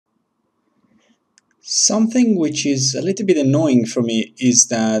Something which is a little bit annoying for me is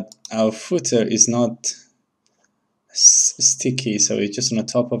that our footer is not sticky, so it's just on the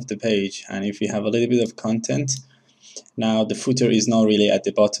top of the page, and if you have a little bit of content, now the footer is not really at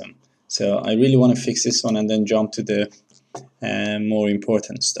the bottom. So I really want to fix this one and then jump to the more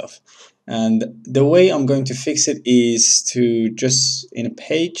important stuff. And the way I'm going to fix it is to just in a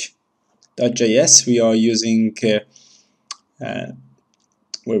page.js we are using where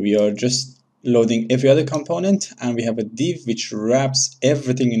we are just loading every other component, and we have a div which wraps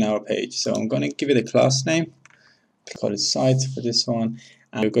everything in our page. So I'm going to give it a class name, call it site for this one,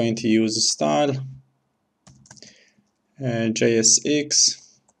 and we're going to use a style JSX,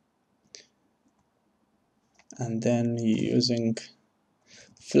 and then using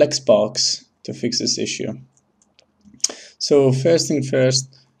flexbox to fix this issue. So first thing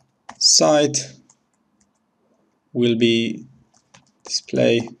first, site will be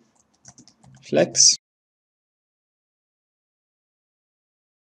display flex.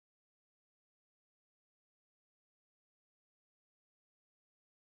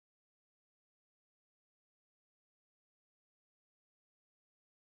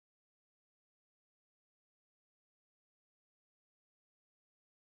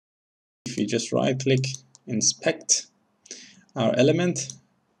 If you just right click, inspect our element,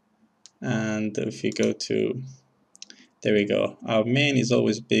 and if you go to, there we go, our main is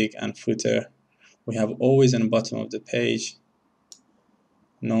always big and footer we have always on the bottom of the page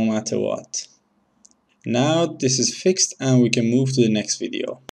no matter what. Now this is fixed and we can move to the next video.